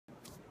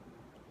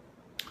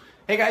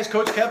Hey guys,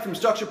 Coach Kev from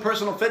Structure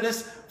Personal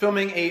Fitness,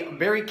 filming a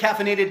very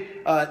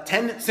caffeinated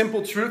 10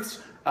 simple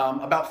truths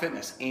about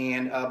fitness.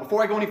 And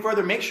before I go any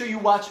further, make sure you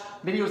watch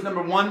videos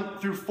number 1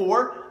 through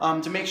 4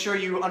 to make sure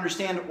you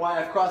understand why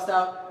I've crossed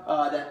out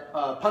that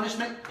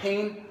punishment,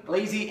 pain,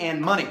 lazy,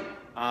 and money.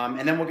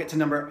 And then we'll get to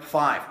number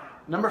 5.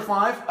 Number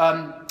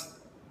 5,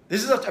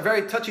 this is a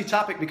very touchy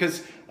topic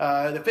because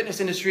the fitness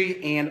industry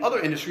and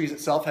other industries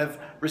itself have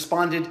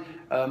responded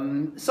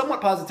somewhat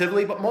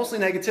positively, but mostly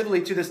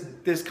negatively to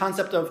this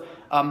concept of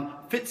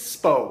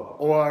Fitspo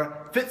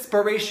or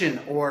Fitspiration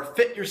or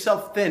fit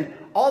yourself thin,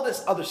 all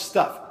this other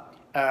stuff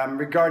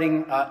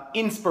regarding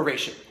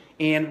inspiration.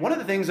 And one of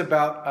the things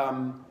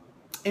about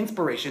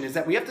inspiration is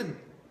that we have to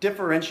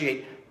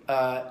differentiate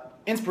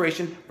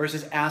inspiration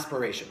versus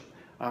aspiration.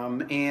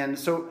 And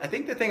so I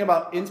think the thing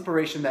about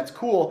inspiration that's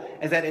cool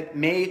is that it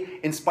may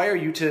inspire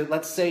you to,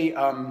 let's say,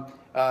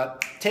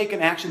 take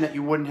an action that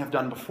you wouldn't have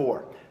done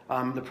before.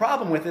 The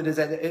problem with it is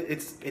that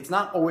it's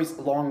not always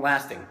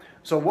long-lasting.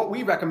 So what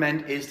we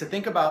recommend is to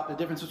think about the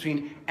difference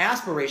between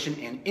aspiration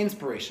and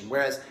inspiration.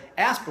 Whereas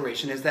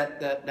aspiration is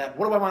that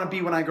what do I want to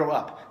be when I grow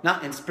up?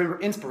 Not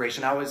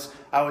inspiration. I was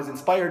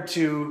inspired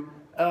to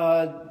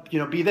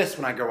be this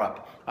when I grow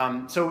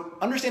up. So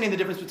understanding the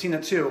difference between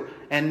the two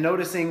and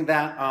noticing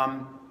that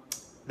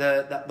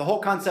the whole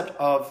concept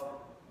of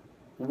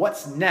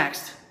what's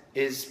next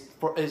is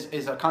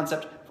a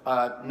concept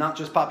not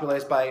just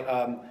popularized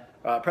by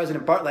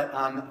President Bartlett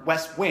on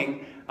West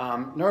Wing,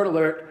 nerd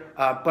alert,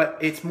 but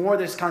it's more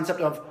this concept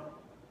of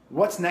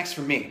what's next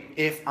for me.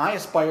 If I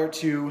aspire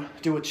to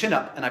do a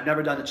chin-up and I've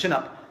never done a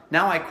chin-up,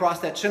 now I cross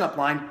that chin-up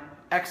line,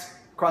 X,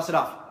 cross it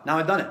off. Now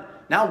I've done it.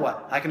 Now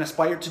what? I can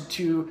aspire to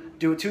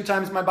do it 2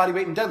 times my body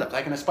weight in deadlift.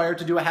 I can aspire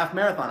to do a half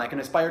marathon. I can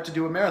aspire to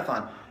do a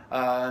marathon,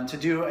 to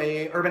do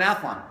a urban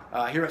athlon.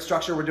 Here at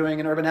Structure, we're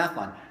doing an urban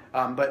athlon.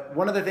 But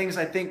one of the things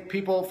I think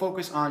people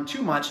focus on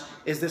too much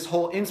is this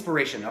whole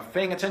inspiration of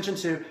paying attention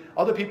to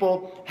other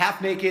people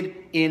half naked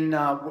in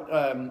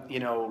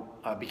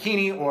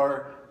bikini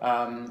or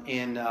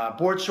in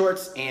board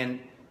shorts, and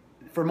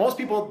for most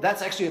people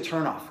that's actually a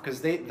turnoff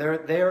because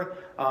they're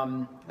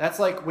that's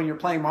like when you're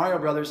playing Mario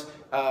Brothers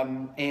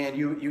and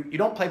you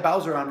don't play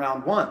Bowser on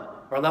round 1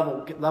 or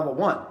level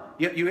 1.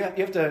 You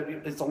have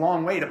to. It's a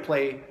long way to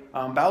play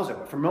Bowser.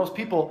 But for most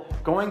people,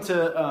 going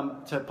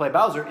to play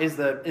Bowser is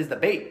the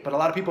bait. But a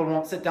lot of people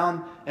won't sit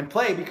down and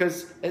play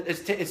because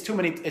it's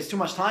too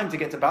much time to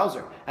get to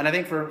Bowser. And I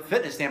think for a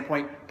fitness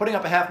standpoint, putting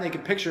up a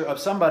half-naked picture of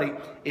somebody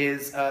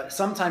is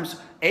sometimes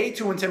A,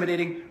 too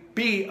intimidating,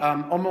 B,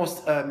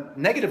 almost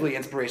negatively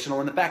inspirational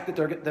in the fact that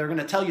they're going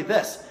to tell you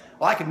this.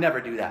 Well, I could never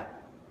do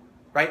that,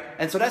 right?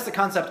 And so that's the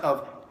concept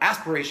of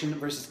aspiration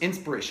versus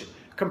inspiration.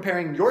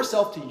 Comparing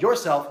yourself to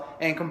yourself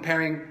and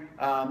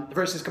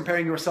versus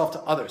comparing yourself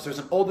to others. There's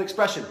an old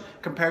expression,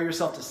 compare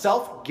yourself to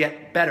self,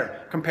 get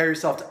better. Compare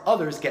yourself to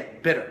others,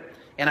 get bitter.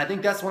 And I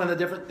think that's one of the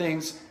different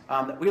things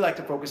that we like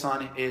to focus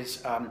on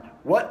is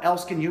what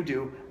else can you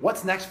do?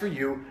 What's next for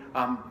you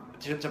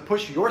to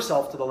push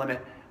yourself to the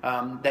limit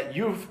that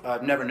you've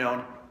never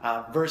known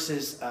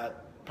versus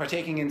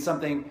partaking in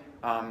something,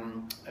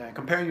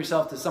 comparing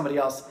yourself to somebody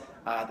else.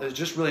 There's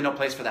just really no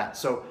place for that.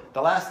 So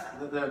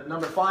the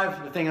number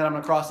 5, the thing that I'm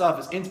going to cross off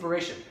is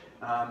inspiration.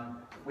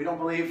 We don't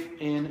believe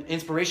in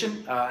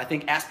inspiration. I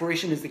think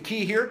aspiration is the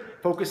key here.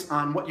 Focus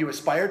on what you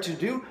aspire to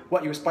do,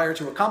 what you aspire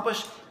to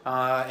accomplish,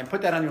 and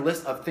put that on your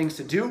list of things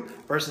to do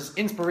versus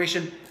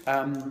inspiration.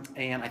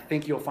 And I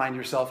think you'll find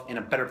yourself in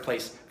a better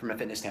place from a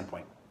fitness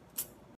standpoint.